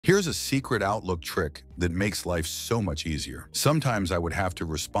Here's a secret Outlook trick that makes life so much easier. Sometimes I would have to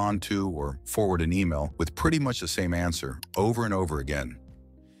respond to or forward an email with pretty much the same answer over and over again.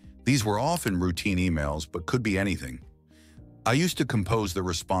 These were often routine emails, but could be anything. I used to compose the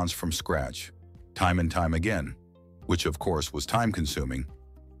response from scratch, time and time again, which of course was time-consuming.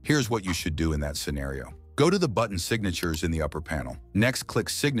 Here's what you should do in that scenario. Go to the button Signatures in the upper panel. Next, click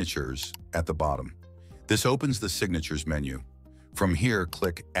Signatures at the bottom. This opens the Signatures menu. From here,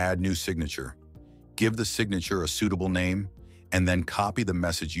 click Add New Signature. Give the signature a suitable name, and then copy the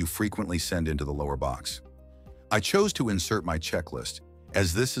message you frequently send into the lower box. I chose to insert my checklist,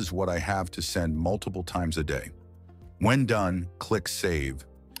 as this is what I have to send multiple times a day. When done, click Save.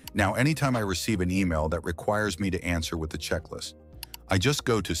 Now, anytime I receive an email that requires me to answer with the checklist, I just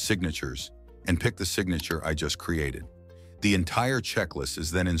go to Signatures and pick the signature I just created. The entire checklist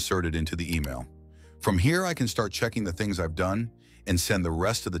is then inserted into the email. From here, I can start checking the things I've done and send the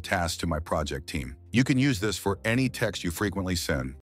rest of the tasks to my project team. You can use this for any text you frequently send,